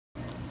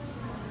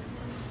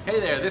Hey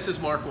there, this is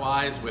Mark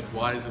Wise with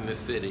Wise in the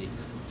City.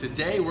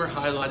 Today we're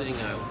highlighting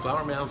a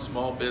Flower Mound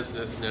small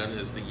business known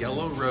as the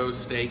Yellow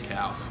Rose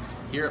Steakhouse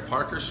here at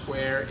Parker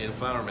Square in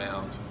Flower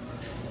Mound.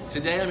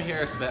 Today I'm here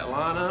with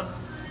Svetlana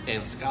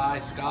and Sky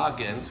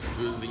Scoggins,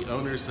 who's the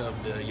owners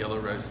of the Yellow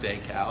Rose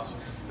Steakhouse.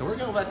 And we're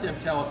going to let them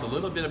tell us a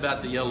little bit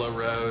about the Yellow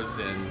Rose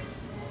and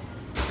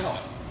tell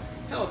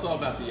us all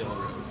about the Yellow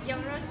Rose.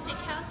 Yellow Rose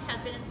Steakhouse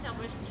had been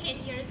established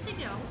 10 years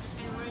ago,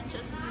 and we're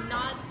just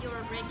not your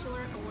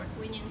regular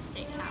award-winning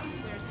steakhouse.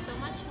 We're so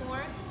much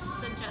more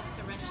than just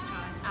a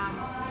restaurant.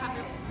 We have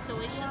a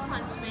delicious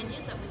lunch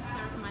menus that we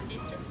serve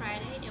Mondays through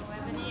Friday,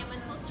 11 a.m.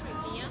 until 3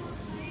 p.m.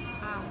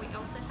 We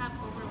also have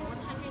over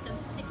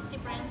 160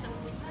 brands of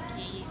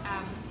whiskey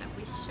that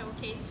we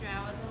showcase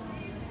throughout.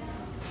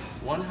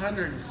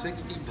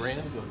 160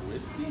 brands of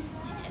whiskey?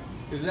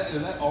 Yes. Is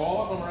that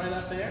all of them right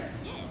up there?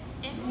 Yes.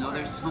 And no,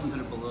 there's some that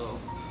are below.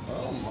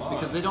 Oh my.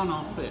 Because they don't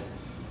all fit.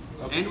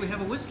 Okay. And we have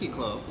a whiskey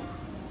club.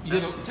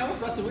 Tell us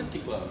about the whiskey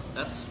club.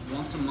 That's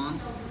once a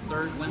month,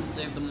 third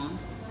Wednesday of the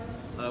month.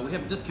 We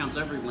have discounts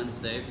every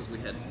Wednesday because we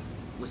had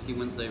Whiskey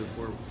Wednesday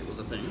before it was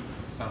a thing.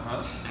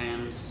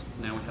 And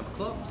now we have a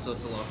club, so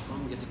it's a lot of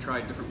fun. We get to try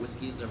different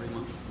whiskeys every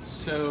month.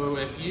 So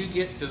if you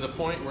get to the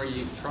point where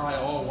you try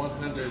all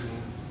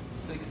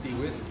 160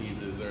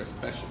 whiskeys, is there a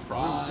special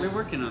prize? We're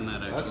working on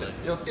that actually.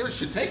 Okay. It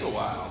should take a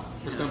while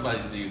for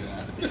somebody to do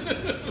that.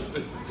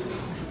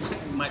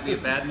 It might be a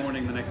bad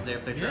morning the next day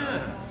if they try.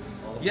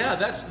 Yeah,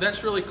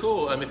 that's really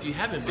cool. If you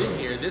haven't been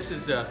here, this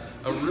is a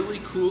really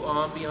cool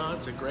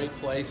ambiance, a great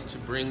place to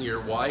bring your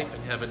wife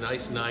and have a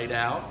nice night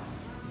out.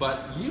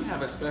 But you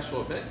have a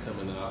special event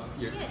coming up.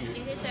 Yes,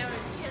 it is our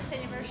 10th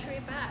anniversary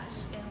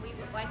bash, and we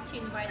would like to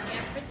invite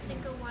every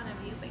single one of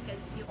you because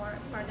you are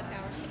part of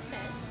our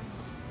success.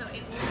 So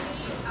it will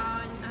be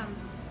on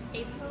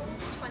April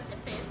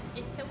 25th.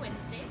 It's a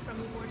Wednesday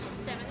from 4 to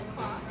 7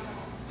 o'clock.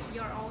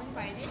 You're all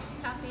invited.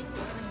 Stop in.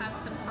 We're going to have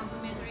some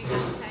complimentary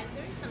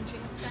appetizers, some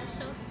drink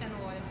specials, and a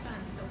lot of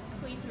fun. So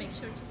please make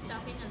sure to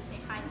stop in and say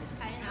hi to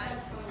Sky and I.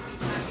 We'll be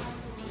happy to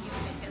see you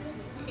because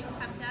we couldn't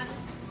have done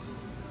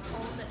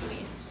all that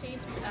we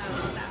achieved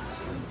without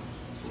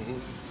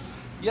you.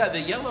 Yeah, the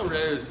Yellow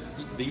Rose,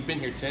 you've been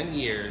here 10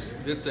 years.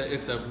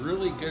 It's a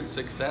really good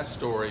success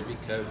story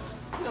because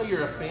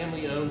you're a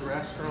family-owned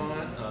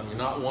restaurant. You're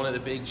not one of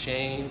the big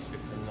chains.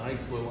 It's a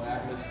nice little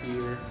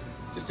atmosphere.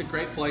 Just a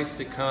great place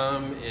to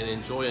come and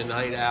enjoy a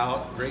night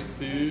out. Great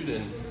food,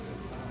 and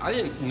I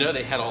didn't know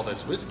they had all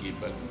this whiskey,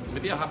 but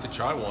maybe I'll have to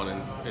try one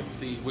and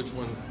see which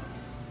one.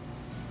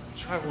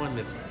 Try one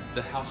that's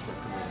the house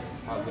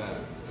recommends. How's that?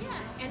 Yeah,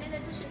 and in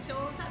addition to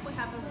all of that, we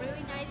have a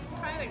really nice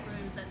private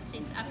rooms that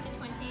seats up to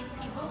 28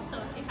 people.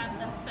 So if you have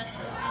that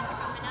special event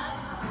coming up,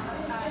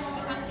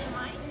 keep us in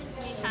mind.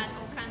 We had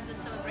all kinds of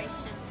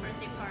celebrations,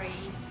 birthday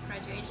parties,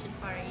 graduation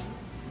parties,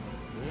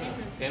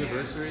 business dinners.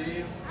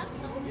 Anniversaries.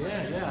 Absolutely.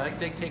 Yeah,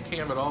 they take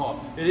care of it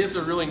all. It is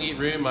a really neat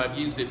room. I've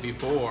used it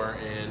before,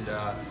 and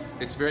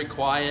it's very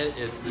quiet.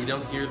 You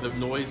don't hear the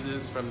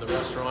noises from the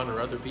restaurant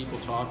or other people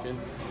talking.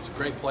 It's a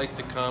great place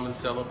to come and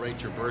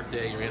celebrate your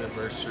birthday, your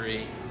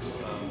anniversary,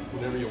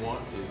 whatever you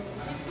want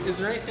to. Is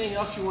there anything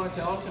else you want to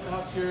tell us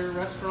about your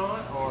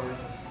restaurant, or?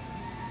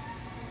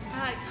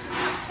 You should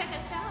come check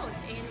us out,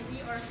 and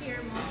we are here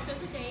most of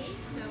the days,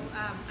 so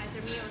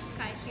either me or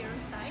Sky here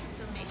on site,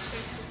 so make sure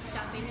to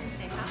stop in and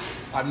say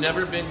hi. I've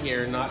never been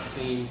here, not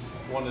seen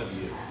one of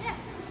you. Yeah.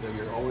 So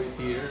you're always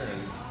here,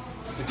 and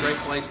it's a great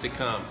place to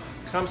come.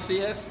 Come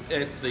see us.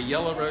 It's the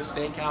Yellow Rose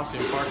Steakhouse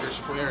in Parker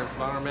Square in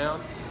Flower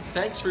Mound.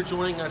 Thanks for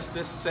joining us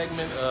this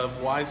segment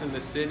of Wise in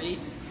the City,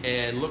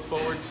 and look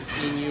forward to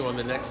seeing you on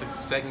the next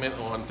segment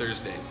on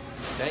Thursdays.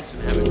 Thanks,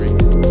 and have a great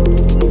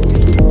day.